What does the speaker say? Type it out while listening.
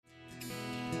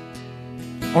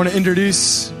I want to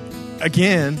introduce,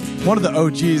 again, one of the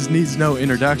OGs needs no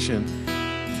introduction.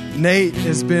 Nate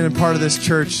has been a part of this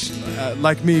church,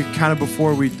 like me, kind of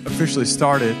before we officially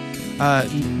started.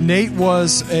 Nate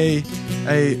was a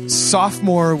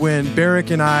sophomore when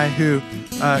Barrick and I, who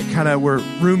kind of were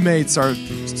roommates our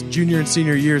junior and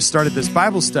senior years, started this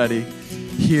Bible study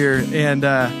here. And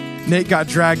Nate got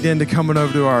dragged into coming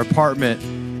over to our apartment.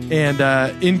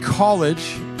 And in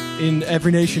college, in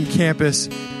Every Nation campus,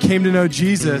 came to know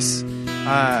Jesus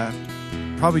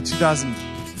probably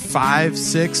 2005,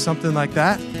 6, something like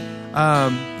that.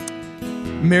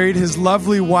 Married his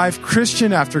lovely wife,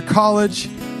 Christian, after college.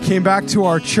 Came back to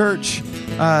our church.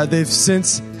 They've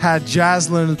since had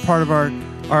Jaslyn as part of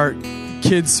our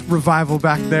kids' revival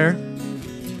back there.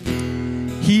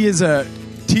 He is a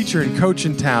teacher and coach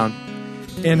in town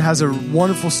and has a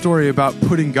wonderful story about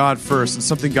putting God first and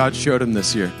something God showed him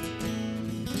this year.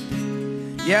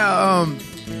 Yeah,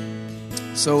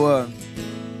 so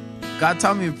God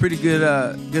taught me a pretty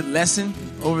good lesson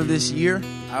over this year.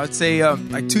 I would say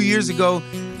like 2 years ago,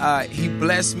 he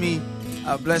blessed me,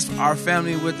 blessed our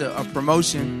family with a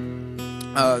promotion.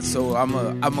 So I'm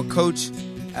a coach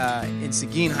in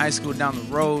Seguin High School down the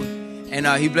road, and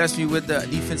he blessed me with the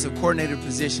defensive coordinator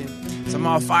position. So I'm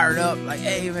all fired up, like,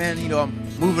 hey man,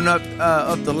 I'm moving up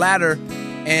the ladder,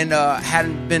 and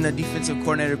hadn't been a defensive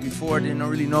coordinator before, didn't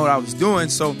really know what I was doing.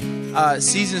 So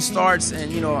season starts,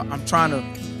 and I'm trying to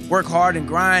work hard and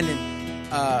grind,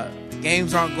 and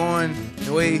games aren't going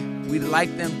the way we'd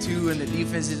like them to, and the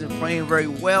defense isn't playing very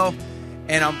well,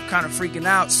 and I'm kind of freaking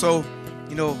out. So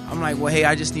I'm like, well, hey,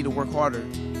 I just need to work harder,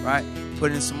 right?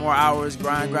 Put in some more hours,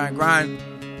 grind,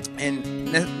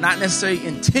 and not necessarily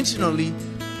intentionally,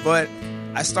 but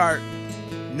I start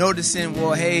noticing,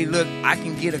 well, hey, look, I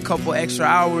can get a couple extra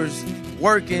hours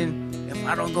working if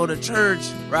I don't go to church,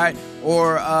 right?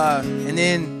 Or and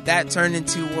then that turned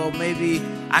into, well, maybe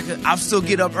I'll still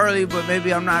get up early, but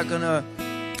maybe I'm not gonna.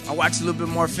 I'll watch a little bit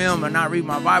more film and not read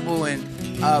my Bible, and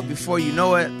before you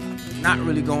know it, not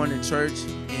really going to church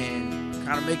and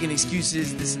kind of making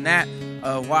excuses, this and that,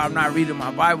 why I'm not reading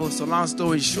my Bible. So long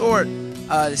story short,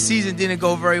 the season didn't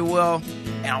go very well,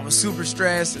 and I was super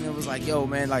stressed, and it was like, yo,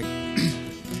 man, like,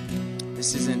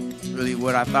 this isn't really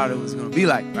what I thought it was going to be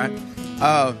like, right?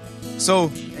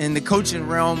 So in the coaching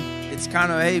realm, it's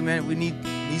kind of, hey, man, we need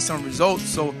some results.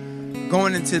 So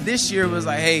going into this year, it was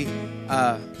like, hey,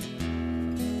 I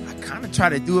kind of tried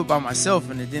to do it by myself,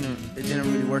 and it didn't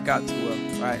really work out too well,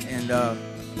 right? And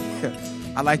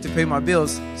I like to pay my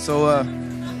bills, so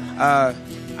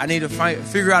I need to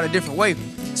figure out a different way.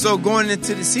 So going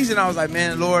into the season, I was like,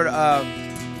 man, Lord,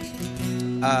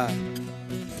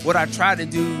 what I tried to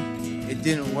do, it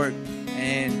didn't work.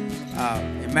 And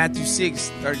in Matthew 6,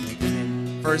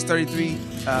 verse 33,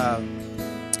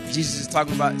 Jesus is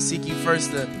talking about seek ye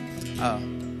first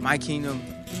my kingdom,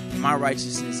 my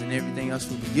righteousness, and everything else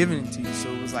will be given to you. So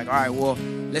it was like, all right, well,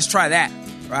 let's try that,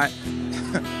 right?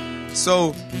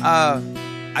 So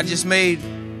I just made,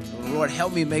 Lord,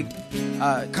 help me make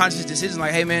conscious decisions.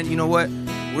 Like, hey, man, you know what?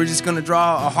 We're just going to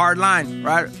draw a hard line,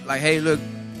 right? Like, hey, look,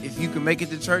 if you can make it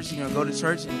to church, you're going to go to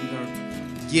church, and you're going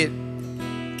to get,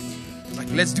 like,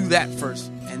 let's do that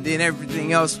first. And then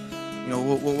everything else,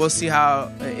 we'll see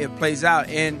how it plays out.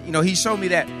 And, he showed me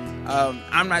that.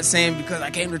 I'm not saying because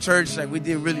I came to church, like, we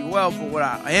did really well, but what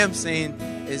I am saying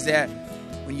is that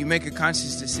when you make a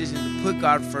conscious decision to put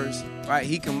God first, right,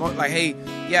 he can, like, hey,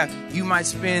 yeah, you might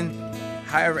spend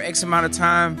however X amount of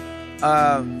time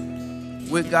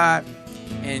with God,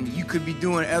 and you could be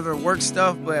doing other work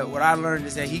stuff, but what I learned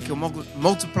is that he can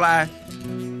multiply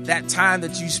that time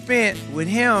that you spent with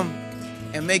him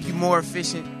and make you more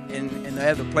efficient in the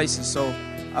other places. So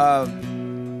a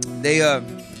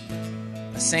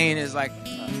saying is like,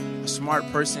 a smart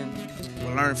person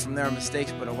will learn from their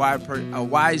mistakes, but a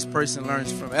wise person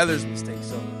learns from others' mistakes.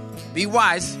 So be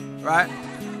wise, right?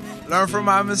 Learn from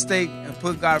my mistake and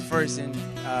put God first, and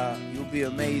you'll be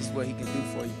amazed what he can do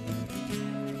for you.